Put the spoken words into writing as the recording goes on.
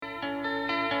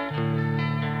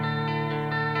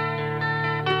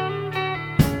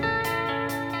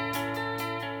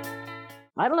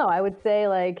I don't know. I would say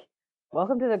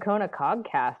welcome to the Kona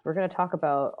Cogcast. We're going to talk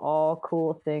about all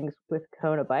cool things with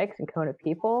Kona bikes and Kona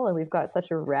people, and we've got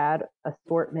such a rad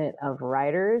assortment of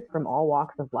riders from all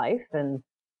walks of life, and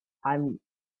I'm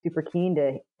super keen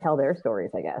to tell their stories,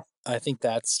 I guess. I think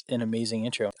that's an amazing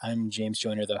intro. I'm James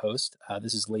Joyner, the host.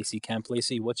 This is Lacey Kemp.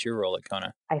 Lacey, what's your role at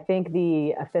Kona? I think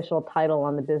the official title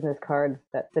on the business cards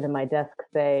that sit in my desk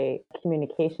say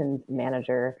communications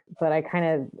manager, but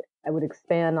I would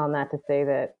expand on that to say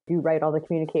that I do write all the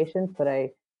communications, but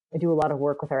I do a lot of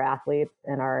work with our athletes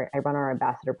and I run our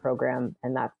ambassador program.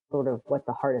 And that's sort of what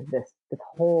the heart of this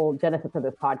whole genesis of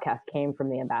this podcast came from,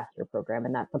 the ambassador program.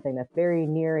 And that's something that's very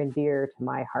near and dear to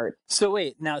my heart. So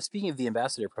wait, now speaking of the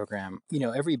ambassador program,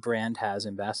 every brand has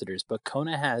ambassadors, but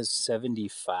Kona has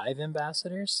 75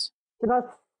 ambassadors? It's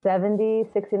about 70,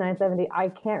 69, 70. I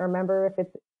can't remember if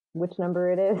it's which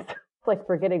number it is. It's like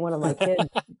forgetting one of my kids.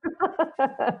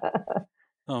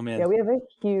 Oh, man. Yeah, we have a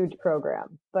huge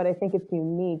program, but I think it's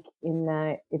unique in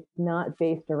that it's not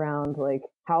based around like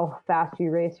how fast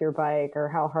you race your bike or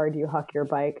how hard you huck your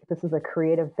bike. This is a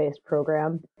creative based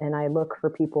program, and I look for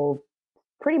people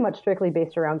pretty much strictly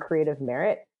based around creative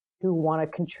merit who want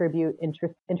to contribute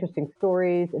interesting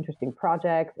stories, interesting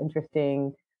projects,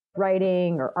 interesting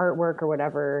writing or artwork or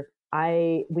whatever.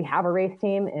 We have a race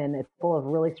team and it's full of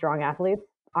really strong athletes.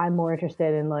 I'm more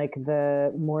interested in like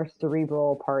the more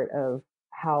cerebral part of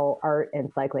how art and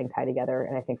cycling tie together.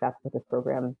 And I think that's what this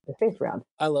program is based around.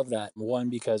 I love that. One,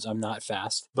 because I'm not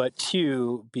fast, but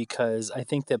two, because I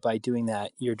think that by doing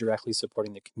that, you're directly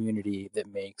supporting the community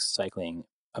that makes cycling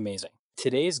amazing.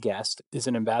 Today's guest is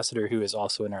an ambassador who is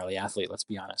also an early athlete, let's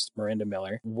be honest, Miranda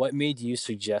Miller. What made you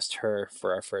suggest her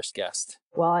for our first guest?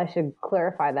 Well, I should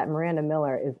clarify that Miranda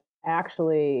Miller is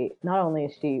actually, not only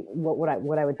is she what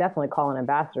I would definitely call an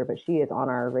ambassador, but she is on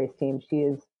our race team. She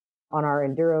is on our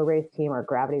enduro race team, our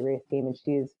gravity race team, and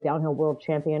she's downhill world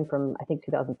champion from, I think,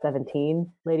 2017.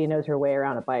 Lady knows her way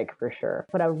around a bike for sure.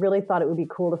 But I really thought it would be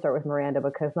cool to start with Miranda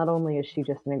because not only is she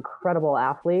just an incredible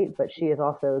athlete, but she is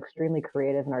also extremely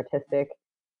creative and artistic.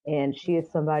 And she is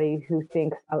somebody who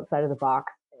thinks outside of the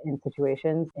box in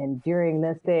situations. And during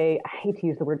this day, I hate to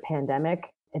use the word pandemic.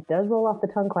 It does roll off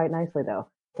the tongue quite nicely, though.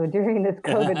 So during this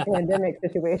COVID pandemic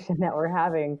situation that we're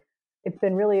having, it's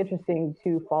been really interesting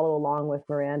to follow along with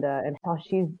Miranda and how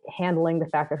she's handling the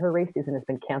fact that her race season has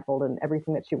been canceled and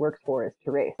everything that she works for is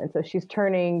to race. And so she's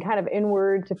turning kind of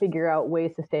inward to figure out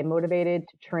ways to stay motivated,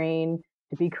 to train,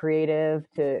 to be creative,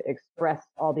 to express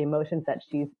all the emotions that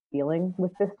she's feeling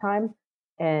with this time.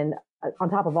 And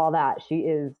on top of all that, she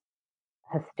is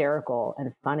hysterical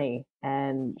and funny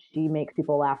and she makes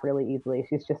people laugh really easily.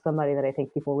 She's just somebody that I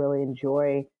think people really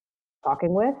enjoy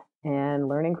talking with and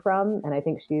learning from. And I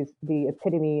think she's the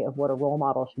epitome of what a role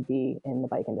model should be in the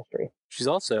bike industry. She's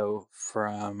also,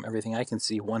 from everything I can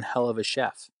see, one hell of a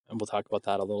chef. And we'll talk about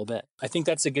that a little bit. I think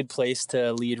that's a good place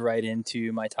to lead right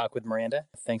into my talk with Miranda.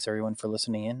 Thanks, everyone, for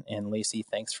listening in. And Lacey,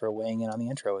 thanks for weighing in on the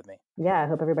intro with me. Yeah, I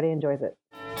hope everybody enjoys it.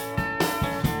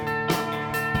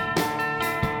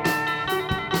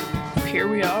 Here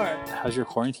we are. How's your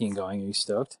quarantine going? Are you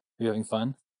stoked? Are you having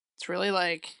fun? It's really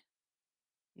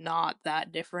not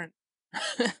that different.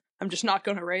 I'm just not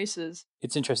going to races.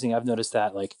 It's interesting. I've noticed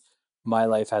that my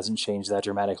life hasn't changed that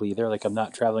dramatically either. I'm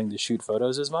not traveling to shoot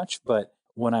photos as much, but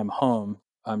when I'm home,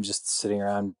 I'm just sitting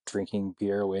around drinking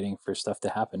beer, waiting for stuff to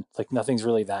happen. Nothing's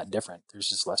really that different. There's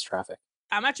just less traffic.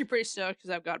 I'm actually pretty stoked because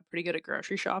I've got pretty good at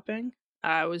grocery shopping.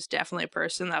 I was definitely a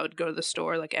person that would go to the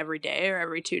store every day or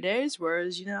every 2 days,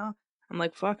 whereas, I'm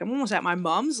like, fuck, I'm almost at my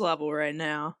mom's level right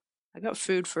now. I got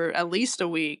food for at least a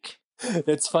week.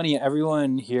 It's funny.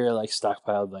 Everyone here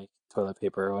stockpiled toilet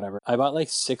paper or whatever. I bought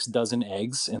 6 dozen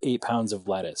eggs and 8 pounds of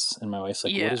lettuce. And my wife's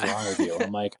like, What is wrong with you?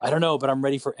 I'm like, I don't know, but I'm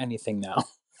ready for anything now.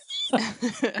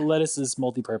 Lettuce is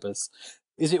multi-purpose.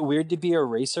 Is it weird to be a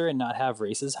racer and not have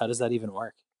races? How does that even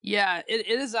work? Yeah, it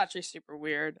is actually super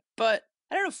weird. But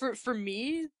I don't know, for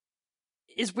me,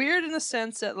 it's weird in the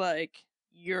sense that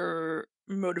your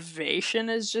motivation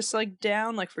is just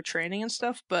down for training and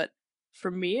stuff, but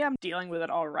for me I'm dealing with it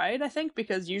all right, I think,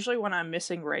 because usually when I'm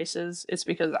missing races it's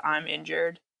because I'm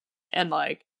injured and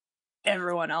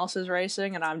everyone else is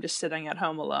racing and I'm just sitting at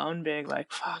home alone being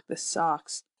like, fuck, this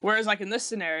sucks. Whereas in this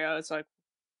scenario it's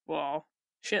well,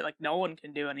 shit, no one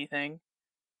can do anything.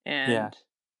 And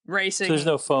racing, so there's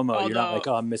no FOMO. You're not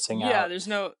I'm missing out. Yeah, there's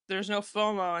no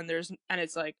FOMO, and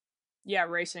it's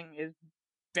racing is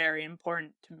very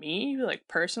important to me,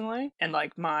 personally, and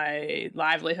my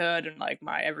livelihood and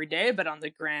my everyday, but on the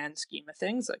grand scheme of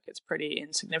things, it's pretty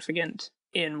insignificant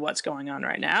in what's going on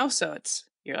right now. So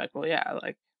you're well, yeah,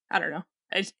 I don't know.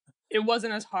 it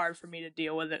wasn't as hard for me to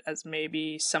deal with it as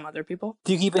maybe some other people.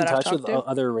 Do you keep in touch with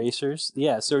other racers?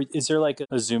 Yeah. So is there like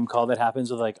a Zoom call that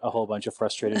happens with like a whole bunch of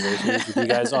frustrated racers? Do you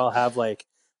guys all have like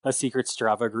a secret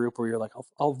Strava group where you're like,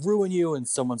 I'll ruin you, and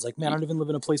someone's like, man, I don't even live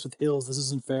in a place with hills. This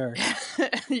isn't fair.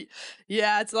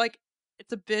 Yeah, it's like,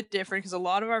 it's a bit different because a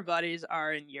lot of our buddies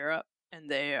are in Europe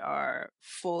and they are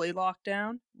fully locked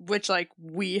down, which like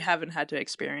we haven't had to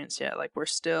experience yet. Like we're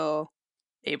still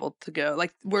able to go.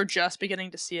 Like we're just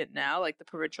beginning to see it now. Like the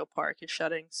provincial park is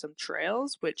shutting some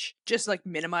trails, which just like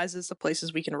minimizes the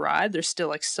places we can ride. There's still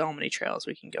like so many trails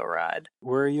we can go ride.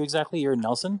 Where are you exactly? You're in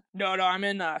Nelson? No, I'm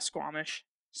in Squamish.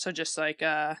 So just like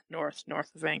north of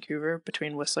Vancouver,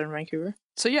 between Whistler and Vancouver.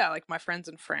 So yeah, like my friends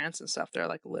in France and stuff, they're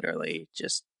like literally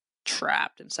just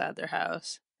trapped inside their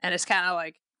house. And it's kind of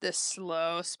like this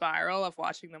slow spiral of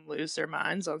watching them lose their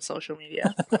minds on social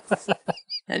media.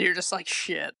 And you're just like,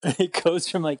 shit. It goes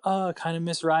from like, oh, kind of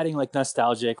miss riding, like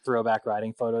nostalgic throwback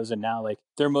riding photos. And now like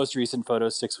their most recent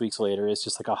photos 6 weeks later is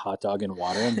just like a hot dog in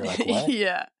water. And you're like, what?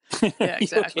 Yeah. Yeah,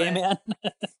 exactly. Okay, man.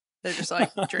 They're just like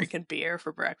drinking beer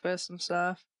for breakfast and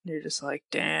stuff. And you're just like,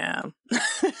 damn.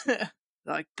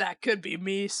 Like that could be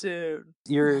me soon.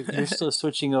 You're still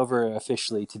switching over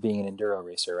officially to being an enduro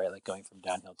racer, right? Like going from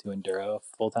downhill to enduro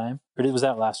full time, or was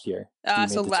that last year?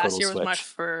 So last year was my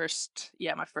first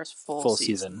full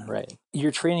season, right?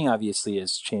 Your training obviously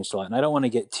has changed a lot, and I don't want to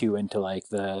get too into like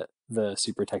the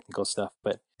super technical stuff,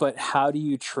 but how do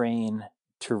you train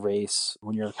to race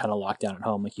when you're kind of locked down at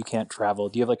home? Like you can't travel.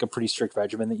 Do you have like a pretty strict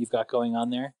regimen that you've got going on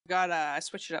there? I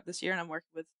switched it up this year and I'm working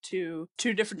with two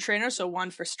different trainers. So one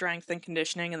for strength and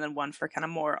conditioning and then one for kind of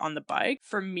more on the bike.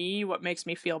 For me, what makes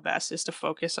me feel best is to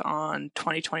focus on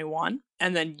 2021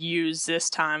 and then use this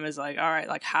time as like, all right,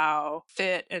 like how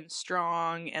fit and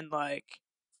strong and like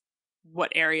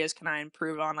what areas can I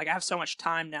improve on? Like I have so much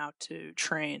time now to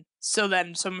train. So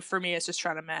for me, it's just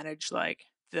trying to manage like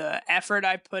the effort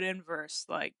I put in versus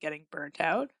like getting burnt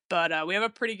out. But we have a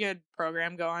pretty good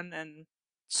program going. And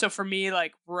so for me,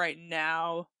 like right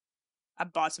now, I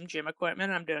bought some gym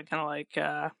equipment. I'm doing kind of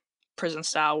like prison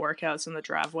style workouts in the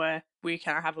driveway. We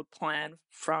kind of have a plan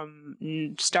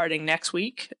from starting next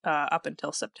week up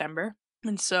until September.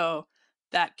 And so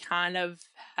that kind of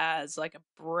has like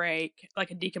a break,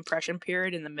 like a decompression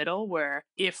period in the middle where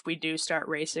if we do start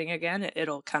racing again,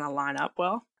 it'll kind of line up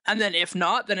well. And then if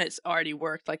not, then it's already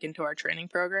worked like into our training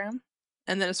program.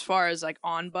 And then as far as like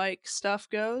on bike stuff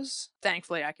goes,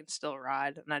 thankfully I can still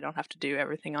ride and I don't have to do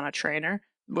everything on a trainer,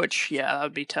 which yeah, that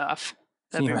would be tough.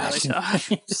 That'd be really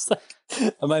tough. Just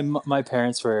like my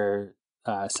parents were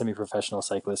semi-professional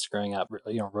cyclists growing up,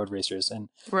 road racers, and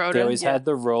they always had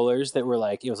the rollers that were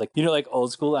like, it was like, like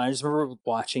old school. And I just remember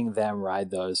watching them ride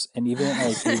those, and even at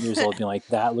like 8 years old, being like,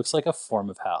 that looks like a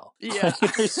form of hell. Yeah,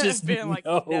 like, there's just being like,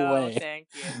 no way. Thank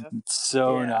you. It's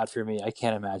so not for me. I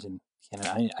can't imagine.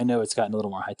 I know it's gotten a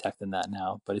little more high tech than that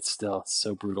now, but it's still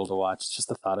so brutal to watch. Just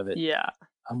the thought of it. Yeah.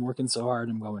 I'm working so hard,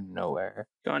 I'm going nowhere.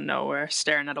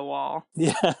 Staring at a wall.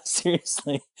 Yeah,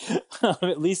 seriously.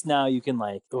 At least now you can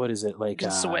like, what is it like?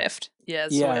 Swift. Yeah,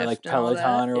 Swift like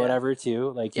Peloton or whatever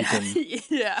too. Like you can.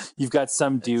 Yeah. You've got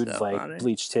some dude so like funny.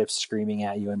 bleach tips screaming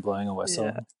at you and blowing a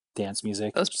whistle, dance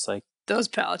music. It's just like those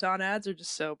Peloton ads are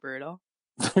just so brutal.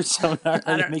 They're so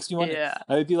gnarly. It makes me want to.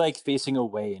 I would be like facing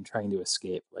away and trying to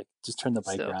escape. Like just turn the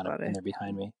bike around and they're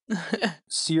behind me.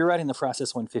 So you're riding the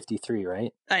Process 153,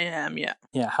 right? I am, yeah.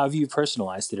 Yeah. How have you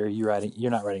personalized it? Or are you riding?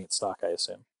 You're not riding it stock, I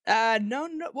assume. No.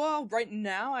 Well, right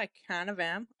now I kind of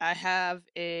am. I have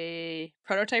a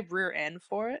prototype rear end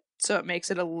for it, so it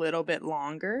makes it a little bit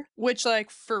longer. Which,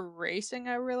 like for racing,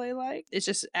 I really like. It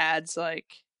just adds like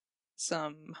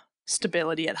some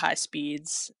stability at high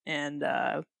speeds and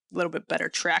a little bit better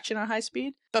traction on high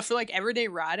speed. But for like everyday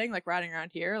riding, like riding around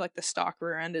here, like the stock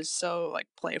rear end is so like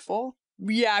playful.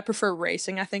 Yeah, I prefer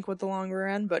racing, I think, with the long rear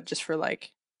end, but just for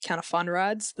like kind of fun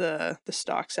rides, the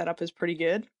stock setup is pretty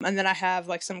good. And then I have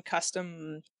like some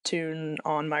custom tune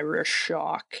on my rear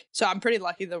shock. So I'm pretty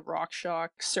lucky. The RockShox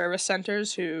service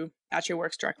centers, who actually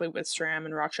works directly with SRAM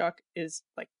and RockShox, is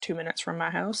like 2 minutes from my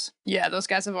house. Yeah, those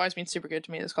guys have always been super good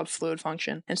to me. It's called Fluid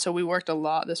Function. And so we worked a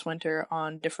lot this winter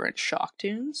on different shock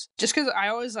tunes. Just because I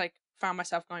always like found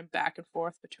myself going back and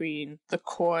forth between the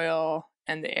coil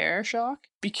and the air shock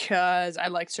because I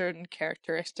like certain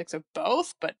characteristics of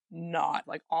both, but not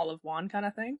like all of one kind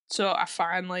of thing. So I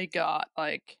finally got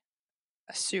like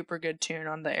a super good tune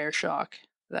on the air shock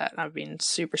that I've been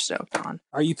super stoked on.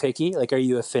 Are you picky? Like, are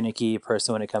you a finicky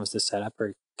person when it comes to setup,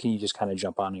 or can you just kind of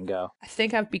jump on and go? I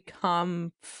think I've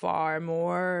become far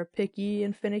more picky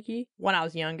and finicky. When I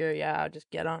was younger, yeah, I'd just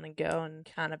get on and go and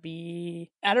kind of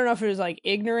be, I don't know if it was like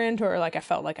ignorant or like I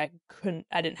felt like I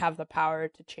didn't have the power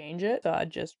to change it. So I'd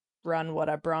just run what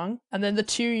I brung. And then the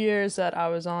 2 years that I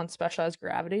was on Specialized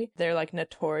Gravity, they're like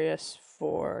notorious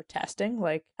for testing.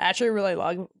 Like I actually really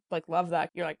love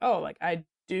that. You're like, oh, like I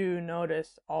do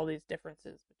notice all these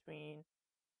differences between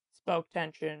spoke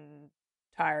tension,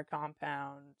 tire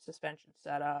compound, suspension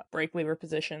setup, brake lever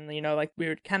position, like we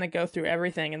would kind of go through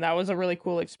everything. And that was a really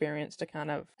cool experience to kind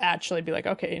of actually be like,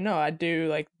 okay, no, I do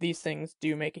like these things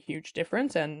do make a huge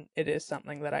difference. And it is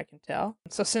something that I can tell.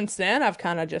 So since then, I've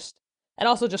kind of just, and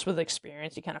also just with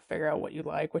experience, you kind of figure out what you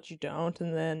like, what you don't,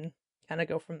 and then kind of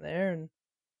go from there. And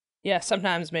yeah,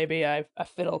 sometimes maybe I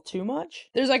fiddle too much.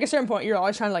 There's like a certain point you're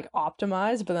always trying to like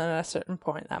optimize, but then at a certain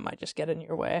point that might just get in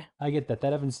your way. I get that.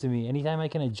 That happens to me. Anytime I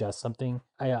can adjust something,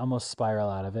 I almost spiral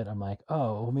out of it. I'm like,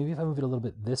 oh, well, maybe if I move it a little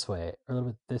bit this way or a little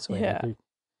bit this way. Yeah. Like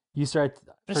you start,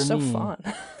 it's so fun.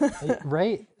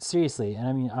 Right? Seriously. And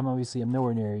I mean, I'm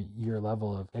nowhere near your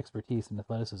level of expertise and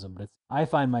athleticism, but I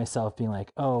find myself being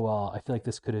like, oh, well, I feel like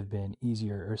this could have been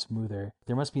easier or smoother.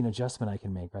 There must be an adjustment I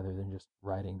can make rather than just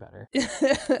riding better.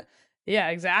 Yeah,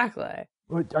 exactly.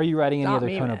 Are you riding any other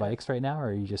Kona man. bikes right now, or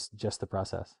are you just the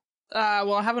process?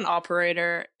 Well, I have an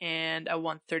operator and a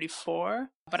 134,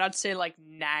 but I'd say like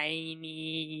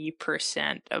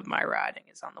 90% of my riding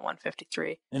is on the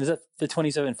 153. And is that the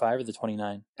 27.5 or the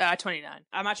 29? 29.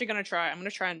 I'm going to try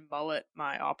and mullet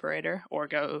my operator or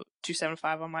go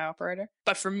 275 on my operator.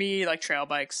 But for me, like trail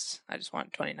bikes, I just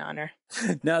want 29er.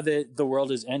 Now that the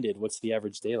world has ended, what's the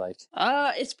average day like?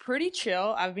 It's pretty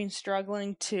chill. I've been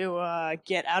struggling to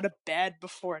get out of bed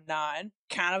before 9.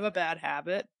 Kind of a bad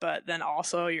habit, but then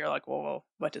also you're like, well,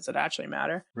 what does it actually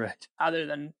matter? Right. Other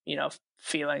than,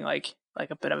 feeling like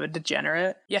a bit of a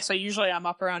degenerate. Yeah, so usually I'm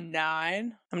up around 9.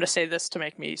 I'm going to say this to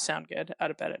make me sound good, out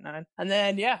of bed at 9. And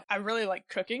then, yeah, I really like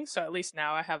cooking, so at least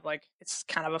now I have it's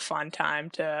kind of a fun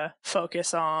time to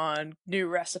focus on new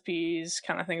recipes,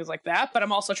 kind of things like that, but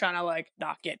I'm also trying to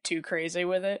not get too crazy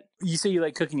with it. You say you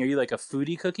like cooking, are you like a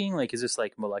foodie cooking? Like, is this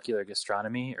like molecular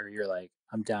gastronomy, or you're like,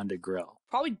 I'm down to grill?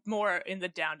 Probably more in the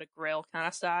down to grill kind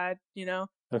of side,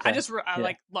 Okay.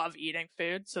 I love eating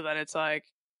food, so that it's like,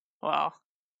 well,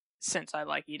 since I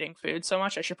like eating food so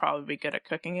much, I should probably be good at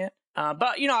cooking it.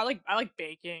 But I like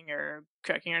baking or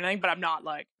cooking or anything, but I'm not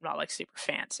super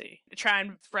fancy. I try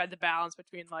and thread the balance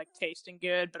between tasting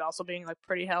good, but also being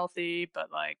pretty healthy, but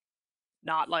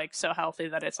not so healthy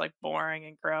that it's boring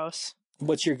and gross.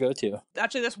 What's your go-to?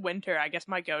 Actually, this winter, I guess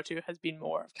my go-to has been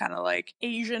more of kind of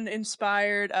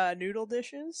Asian-inspired noodle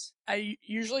dishes. I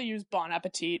usually use Bon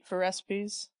Appetit for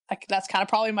recipes. That's kind of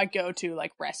probably my go-to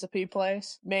recipe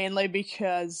place, mainly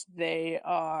because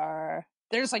they're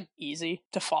just easy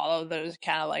to follow. There's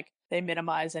kind of they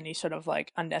minimize any sort of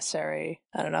unnecessary,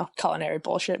 I don't know, culinary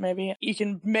bullshit. Maybe you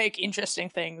can make interesting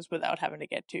things without having to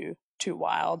get too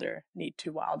wild or need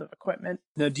too wild of equipment.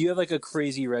 Now, do you have a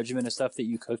crazy regimen of stuff that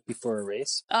you cook before a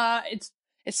race? It's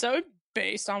so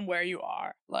based on where you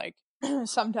are.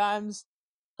 Sometimes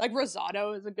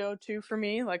risotto is a go-to for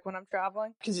me, when I'm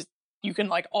traveling, because you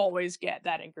can always get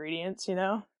that ingredients,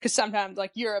 because sometimes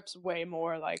Europe's way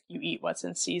more you eat what's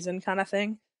in season kind of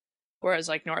thing, whereas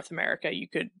North America you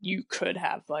could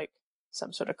have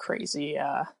some sort of crazy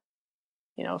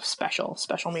special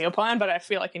meal plan, but I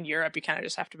feel in Europe you kind of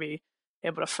just have to be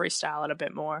able to freestyle it a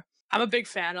bit more. I'm a big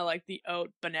fan of the oat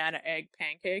banana egg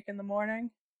pancake in the morning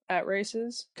at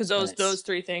races, because those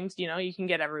three things you can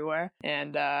get everywhere,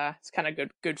 and it's kind of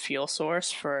good fuel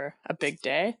source for a big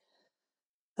day.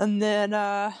 And then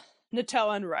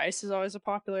Nutella and rice is always a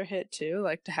popular hit too,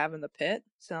 to have in the pit.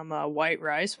 Some white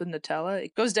rice with Nutella.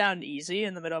 It goes down easy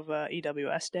in the middle of a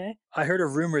EWS day. I heard a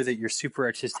rumor that you're super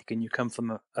artistic and you come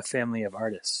from a family of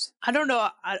artists. I don't know.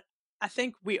 I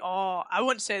think I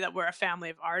wouldn't say that we're a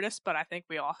family of artists, but I think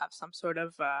we all have some sort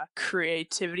of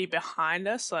creativity behind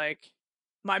us.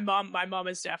 My mom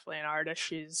is definitely an artist.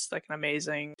 She's an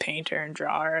amazing painter and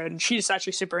drawer, and she's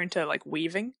actually super into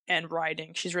weaving and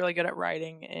writing. She's really good at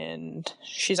writing, and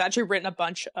she's actually written a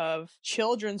bunch of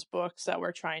children's books that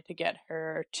we're trying to get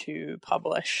her to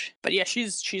publish. But yeah,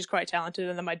 she's quite talented.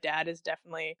 And then my dad is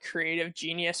definitely creative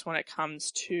genius when it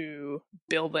comes to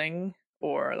building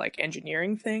or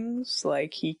engineering things.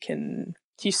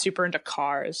 He's super into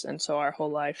cars, and so our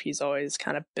whole life he's always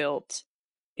kind of built,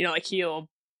 he'll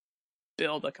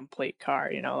build a complete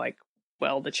car,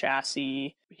 weld the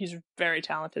chassis. He's very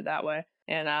talented that way,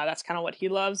 and that's kind of what he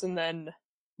loves. And then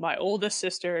my oldest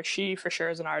sister, she for sure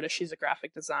is an artist. She's a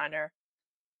graphic designer.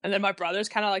 And then my brother's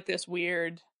kind of like this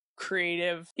weird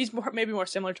creative. He's maybe more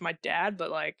similar to my dad,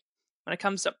 but like when it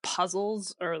comes to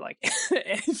puzzles or like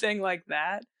anything like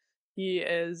that, he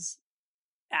is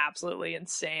absolutely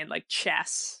insane. Like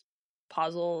chess,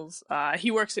 puzzles.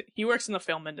 He works in the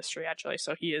film industry actually,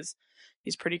 so he's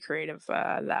pretty creative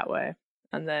that way.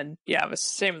 And then yeah, the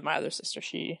same with my other sister.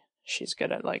 She's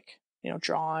good at like, you know,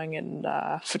 drawing and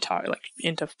like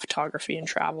into photography and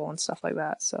travel and stuff like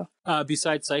that. So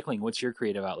besides cycling, what's your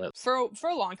creative outlet? For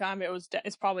a long time,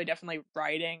 it's probably definitely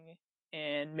writing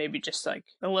and maybe just like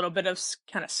a little bit of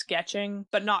kind of sketching,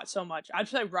 but not so much. I'd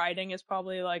say writing is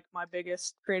probably like my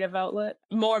biggest creative outlet.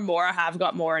 More and more, I have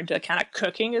got more into kind of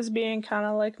cooking as being kind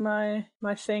of like my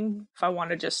thing. If I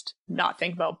want to just not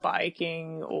think about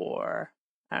biking or,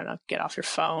 I don't know, get off your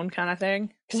phone kind of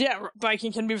thing. Because yeah,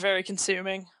 biking can be very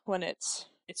consuming when it's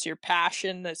your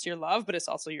passion, that's your love, but it's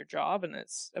also your job, and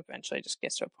it's eventually just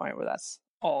gets to a point where that's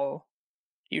all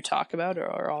you talk about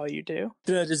or all you do.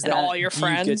 And all your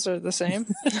friends are the same.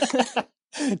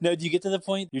 No, do you get to the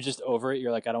point you're just over it?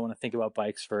 You're like, I don't want to think about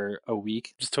bikes for a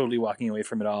week. Just totally walking away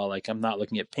from it all. Like, I'm not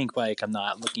looking at Pink Bike. I'm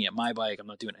not looking at my bike. I'm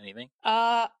not doing anything.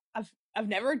 I've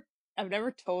never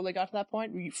totally got to that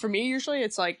point. For me, usually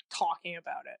it's like talking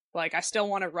about it. Like I still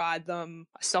want to ride them.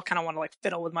 I still kind of want to like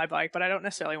fiddle with my bike, but I don't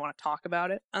necessarily want to talk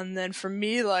about it. And then for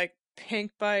me, like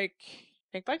Pink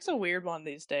Bike's a weird one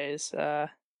these days.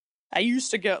 I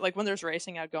used to go, like when there's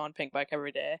racing, I'd go on Pink Bike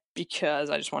every day because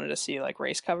I just wanted to see like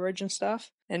race coverage and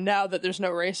stuff. And now that there's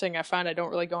no racing, I find I don't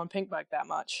really go on Pink Bike that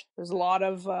much. There's a lot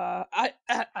of, I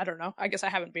don't know. I guess I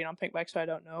haven't been on Pink Bike, so I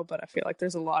don't know. But I feel like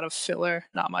there's a lot of filler,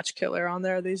 not much killer on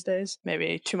there these days.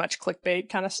 Maybe too much clickbait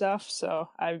kind of stuff. So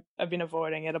I've been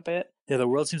avoiding it a bit. Yeah, the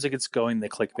world seems like it's going the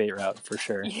clickbait route for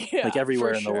sure. Yeah, like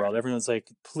everywhere in the world, everyone's like,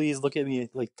 please look at me,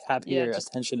 like tap here,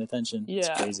 attention. Yeah. It's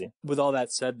crazy. With all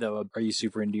that said though, are you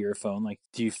super into your phone? Like,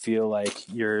 do you feel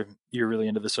like you're really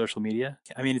into the social media?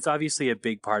 I mean, it's obviously a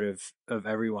big part of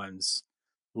everyone's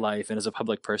life, and as a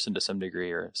public person to some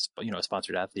degree, or, you know, a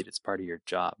sponsored athlete, it's part of your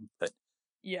job. But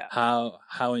yeah,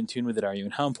 how in tune with it are you,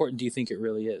 and how important do you think it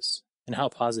really is, and how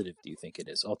positive do you think it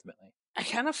is ultimately? I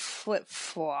kind of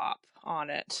flip-flop on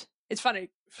it. It's funny.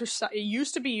 It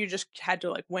used to be you just had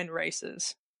to like win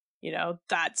races. You know,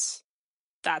 that's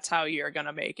how you're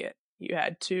gonna make it. You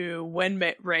had to win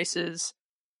races,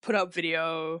 put up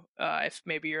video. If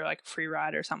maybe you're like a free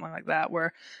rider or something like that.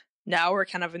 Where now we're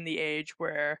kind of in the age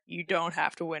where you don't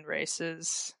have to win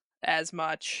races as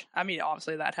much. I mean,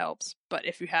 obviously that helps, but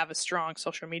if you have a strong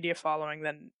social media following,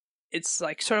 then it's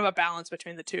like sort of a balance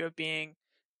between the two of being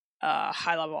a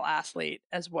high-level athlete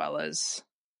as well as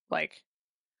like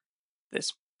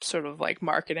this sort of like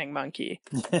marketing monkey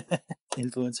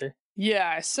influencer.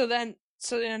 Yeah. So then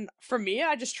for me,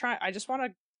 I just want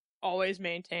to always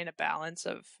maintain a balance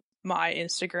of my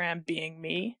Instagram being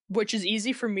me, which is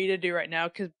easy for me to do right now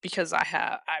because I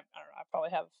probably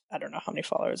have, I don't know how many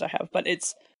followers I have, but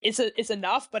it's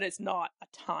enough, but it's not a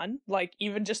ton. Like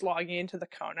even just logging into the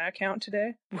Kona account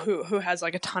today, who has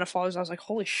like a ton of followers, I was like,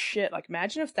 holy shit, like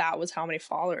imagine if that was how many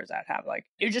followers I'd have. Like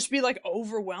it would just be like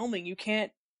overwhelming. You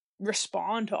can't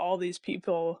respond to all these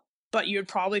people, but you'd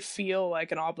probably feel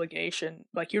like an obligation,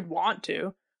 like you'd want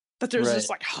to, but there's just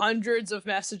like hundreds of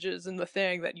messages in the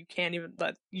thing that you can't even,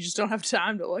 that you just don't have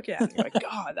time to look at. And you're like,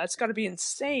 God, that's got to be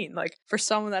insane. Like for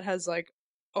someone that has like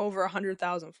over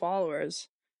 100,000 followers,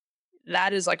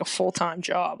 that is like a full-time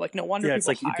job. Like no wonder. Yeah, it's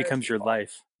like it becomes your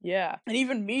life. Yeah, and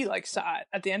even me, like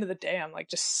at the end of the day, I'm like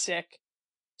just sick.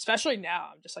 Especially now,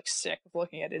 I'm just like sick of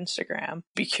looking at Instagram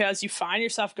because you find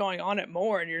yourself going on it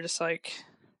more and you're just like,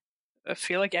 I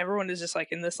feel like everyone is just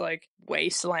like in this like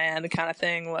wasteland kind of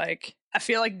thing. Like, I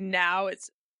feel like now it's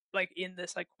like in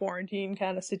this like quarantine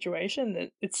kind of situation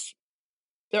that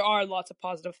there are lots of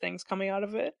positive things coming out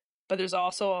of it, but there's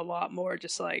also a lot more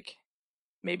just like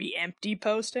maybe empty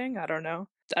posting. I don't know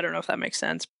if that makes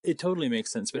sense. It totally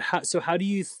makes sense. But how do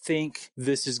you think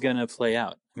this is going to play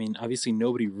out? I mean, obviously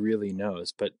nobody really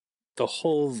knows, but the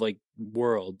whole like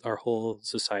world, our whole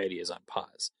society is on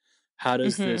pause. How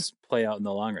does this play out in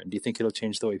the long run? Do you think it'll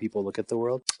change the way people look at the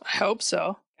world? I hope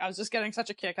so. I was just getting such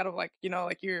a kick out of like, you know,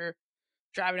 like you're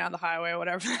driving down the highway or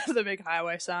whatever, the big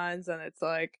highway signs, and it's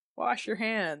like, wash your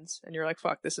hands. And you're like,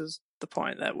 fuck, this is the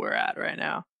point that we're at right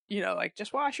now. You know, like,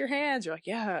 just wash your hands. You're like,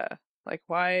 yeah, like,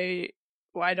 why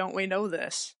don't we know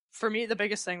this? For me, the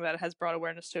biggest thing that has brought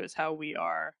awareness to is how we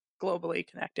are globally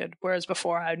connected. Whereas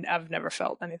before, I've never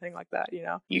felt anything like that, you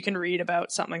know? You can read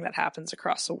about something that happens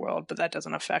across the world, but that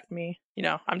doesn't affect me. You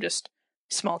know, I'm just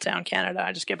small town Canada.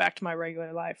 I just get back to my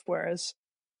regular life. Whereas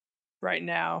right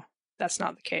now, that's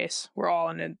not the case. We're all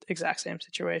in the exact same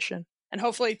situation. And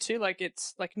hopefully too, like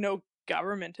it's like no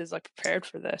government is like prepared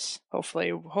for this.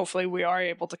 Hopefully we are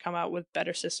able to come out with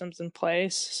better systems in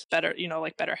place, better,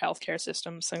 like better healthcare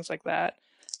systems, things like that.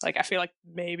 Like I feel like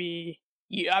maybe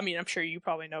I'm sure you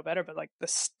probably know better, but like the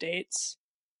States,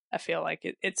 I feel like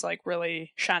it's like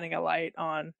really shining a light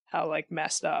on how like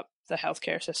messed up the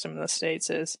healthcare system in the States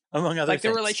is. Among other like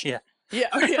things. The relation. Yeah.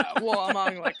 Well,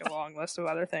 among like a long list of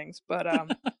other things, but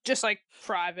just like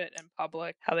private and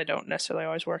public, how they don't necessarily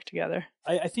always work together.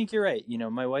 I think you're right.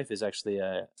 My wife is actually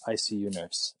a ICU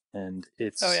nurse, and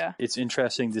it's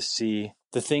interesting to see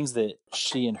the things that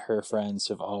she and her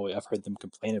friends I've heard them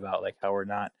complain about, like how we're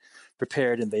not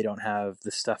prepared and they don't have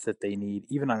the stuff that they need,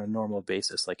 even on a normal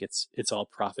basis. Like it's all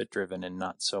profit driven and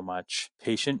not so much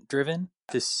patient driven.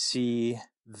 To see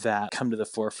that come to the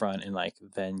forefront and like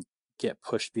then get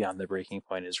pushed beyond the breaking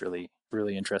point is really,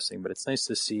 really interesting. But it's nice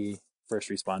to see first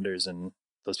responders and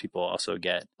those people also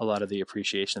get a lot of the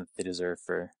appreciation that they deserve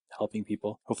for helping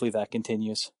people. Hopefully that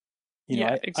continues.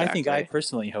 Exactly. I think I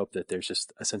personally hope that there's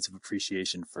just a sense of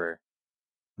appreciation for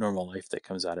normal life that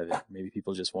comes out of it. Maybe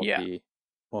people just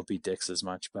won't be dicks as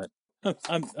much, but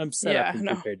I'm set up and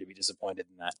prepared to be disappointed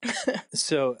in that.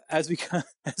 So as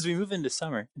we move into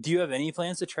summer, do you have any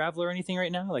plans to travel or anything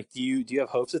right now? Like, do you have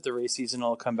hopes that the race season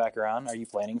will come back around? Are you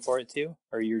planning for it too,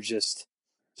 or you're just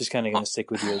kind of going to stick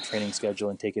with your training schedule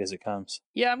and take it as it comes?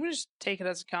 Yeah, I'm going to just take it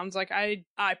as it comes. Like I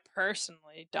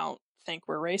personally don't think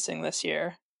we're racing this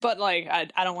year, but like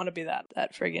I don't want to be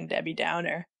that friggin' Debbie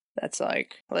Downer. That's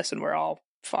like, listen, we're all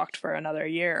fucked for another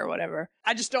year or whatever.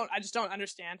 I just don't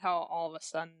understand how all of a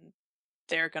sudden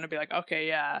they're going to be like,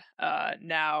 okay,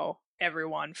 now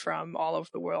everyone from all over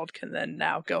the world can then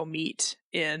now go meet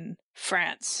in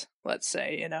France, let's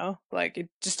say, like it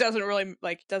just doesn't really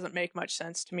doesn't make much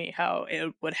sense to me how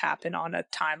it would happen on a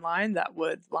timeline that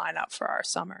would line up for our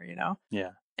summer, Yeah.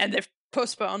 And they've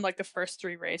postponed like the first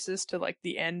 3 races to like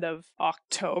the end of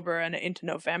October and into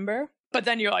November. But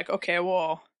then you're like, okay,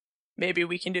 well, maybe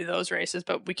we can do those races,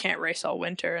 but we can't race all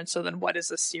winter. And so then what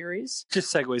is a series?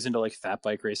 Just segues into like fat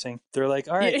bike racing. They're like,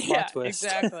 all right, plot twist.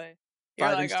 Exactly. You're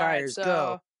 5-inch tires, all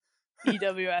right, so go.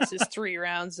 EWS is 3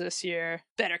 rounds this year.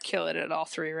 Better kill it at all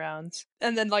 3 rounds.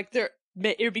 And then like it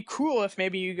would be cool if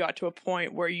maybe you got to a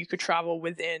point where you could travel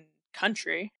within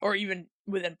country or even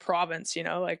within province,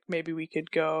 like maybe we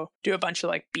could go do a bunch of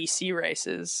like BC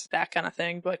races, that kind of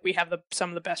thing. Like we have some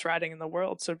of the best riding in the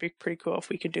world, so it'd be pretty cool if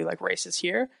we could do like races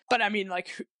here. But I mean,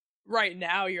 like right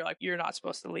now you're not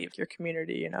supposed to leave your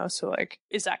community, so like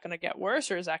is that going to get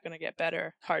worse or is that going to get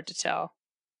better? Hard to tell.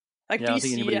 Like BC, I don't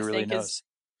think anybody really knows.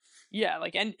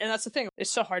 Like and that's the thing,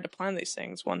 it's so hard to plan these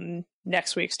things when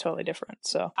next week's totally different.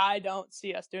 So I don't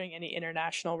see us doing any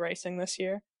international racing this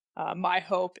year. My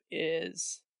hope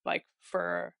is like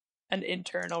for an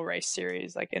internal race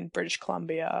series like in British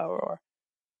Columbia or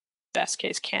best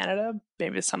case Canada.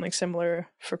 Maybe it's something similar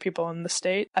for people in the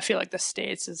state. I feel like the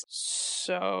States is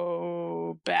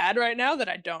so bad right now that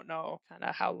I don't know kind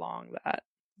of how long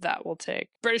that will take.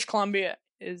 British Columbia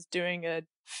is doing a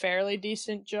fairly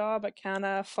decent job at kind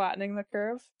of flattening the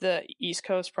curve. The East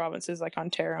Coast provinces like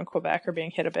Ontario and Quebec are being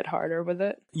hit a bit harder with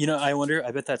it.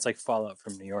 I bet that's like fallout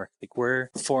from New York. Like we're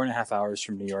 4.5 hours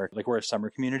from New York. Like we're a summer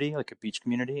community, like a beach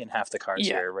community, and half the cars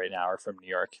here right now are from New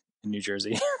York and New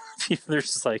Jersey. They're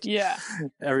just like,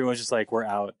 everyone's just like, we're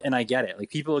out. And I get it. Like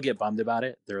people will get bummed about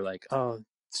it. They're like, oh,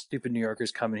 stupid New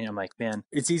Yorkers coming in. I'm like, man,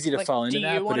 it's easy to fall into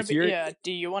that. But if you're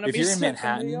in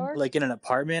Manhattan, like in an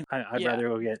apartment, I'd rather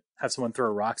go have someone throw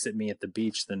rocks at me at the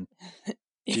beach than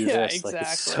do this. Exactly. Like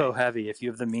it's so heavy. If you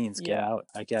have the means, get out.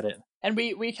 I get it. And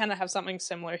we kind of have something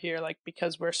similar here, like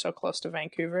because we're so close to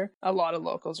Vancouver, a lot of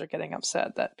locals are getting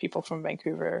upset that people from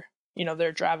Vancouver,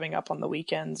 they're driving up on the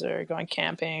weekends or going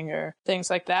camping or things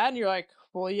like that. And you're like,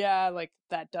 well, yeah, like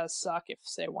that does suck if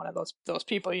say one of those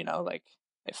people, like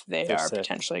if they're sick.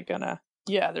 Potentially gonna,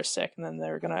 they're sick and then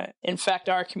they're gonna infect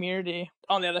our community.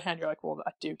 On the other hand, you're like, well,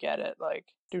 I do get it. Like,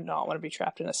 do not want to be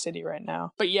trapped in a city right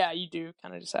now. But yeah, you do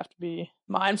kind of just have to be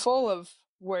mindful of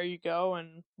where you go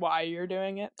and why you're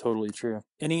doing it. Totally true.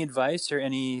 Any advice or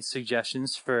any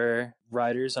suggestions for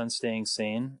riders on staying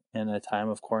sane in a time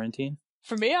of quarantine?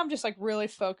 For me, I'm just like really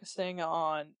focusing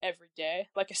on every day.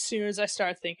 Like as soon as I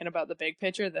start thinking about the big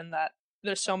picture, then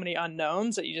there's so many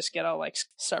unknowns that you just get all like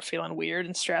start feeling weird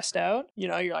and stressed out.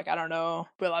 You're like, I don't know,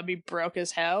 will I be broke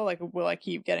as hell? Like, will I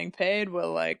keep getting paid?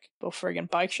 Will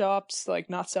friggin' bike shops like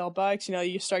not sell bikes?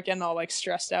 You start getting all like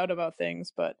stressed out about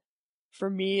things. But for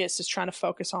me, it's just trying to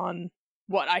focus on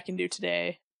what I can do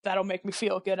today that'll make me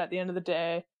feel good at the end of the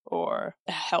day or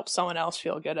help someone else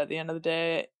feel good at the end of the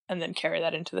day. and then carry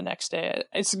that into the next day.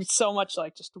 It's so much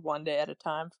like just one day at a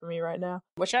time for me right now,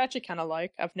 which I actually kind of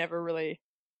like. I've never really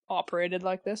operated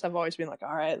like this. I've always been like,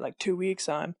 all right, like 2 weeks,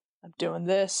 I'm doing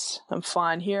this. I'm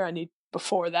fine here.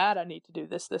 Before that, I need to do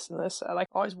this, this, and this. I like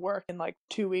always work in like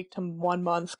 2 week to 1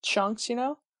 month chunks, you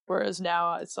know? Whereas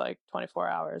now it's like 24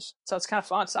 hours. So it's kind of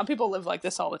fun. Some people live like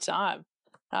this all the time.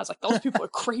 And I was like, those people are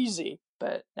crazy.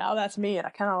 But now that's me, and I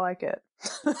kind of like it.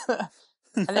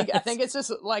 I think it's just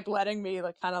like letting me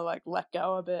like kind of like let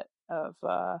go a bit of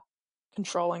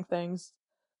controlling things,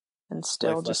 and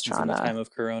still Life just lessons trying in to the time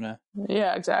of Corona.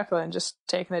 Yeah, exactly, and just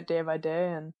taking it day by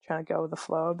day and trying to go with the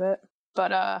flow a bit.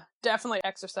 But definitely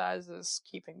exercise is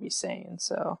keeping me sane.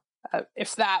 So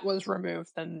if that was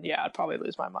removed, then yeah, I'd probably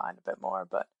lose my mind a bit more.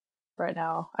 But right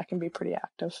now, I can be pretty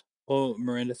active. Well,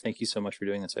 Miranda, thank you so much for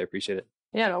doing this. I appreciate it.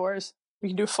 Yeah, no worries. We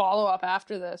can do follow up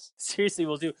after this. Seriously,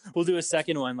 we'll do a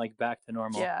second one, like back to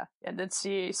normal. Yeah, and then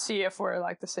see if we're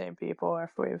like the same people, or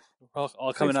if we're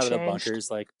all coming out of the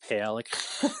bunkers like pale, like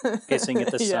hissing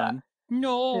at the sun.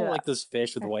 No, like those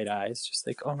fish with white eyes, just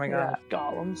like, oh my god,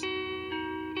 golems.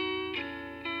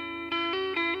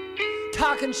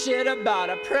 Talking shit about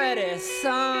a pretty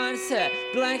sunset,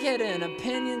 blanket and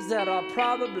opinions that I'll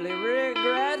probably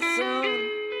regret soon.